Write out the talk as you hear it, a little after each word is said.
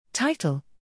Title: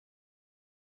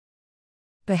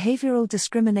 Behavioral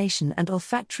Discrimination and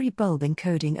Olfactory Bulb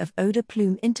Encoding of Odor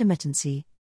Plume Intermittency.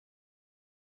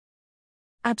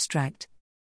 Abstract: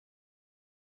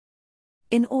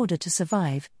 In order to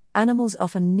survive, animals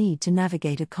often need to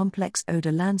navigate a complex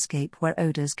odor landscape where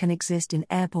odors can exist in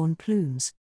airborne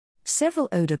plumes. Several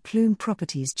odor plume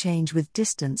properties change with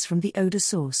distance from the odor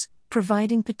source,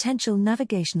 providing potential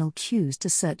navigational cues to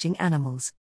searching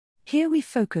animals. Here we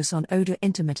focus on odor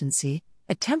intermittency,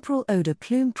 a temporal odor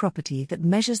plume property that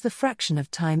measures the fraction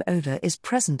of time odor is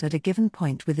present at a given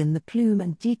point within the plume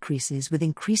and decreases with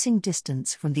increasing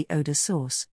distance from the odor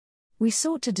source. We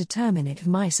sought to determine if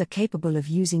mice are capable of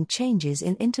using changes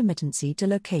in intermittency to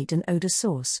locate an odor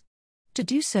source. To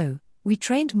do so, we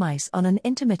trained mice on an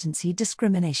intermittency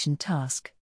discrimination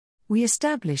task. We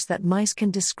established that mice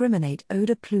can discriminate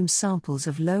odor plume samples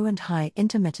of low and high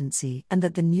intermittency and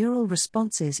that the neural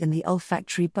responses in the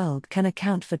olfactory bulb can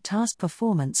account for task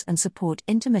performance and support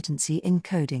intermittency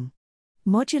encoding.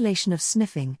 Modulation of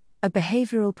sniffing, a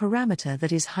behavioral parameter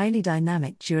that is highly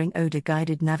dynamic during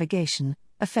odor-guided navigation,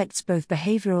 affects both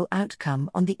behavioral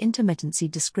outcome on the intermittency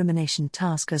discrimination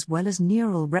task as well as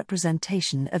neural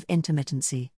representation of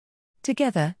intermittency.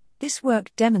 Together, this work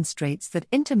demonstrates that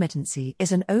intermittency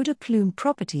is an odor plume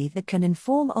property that can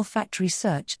inform olfactory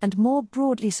search and more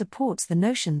broadly supports the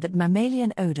notion that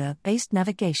mammalian odor-based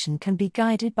navigation can be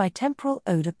guided by temporal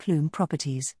odor plume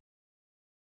properties.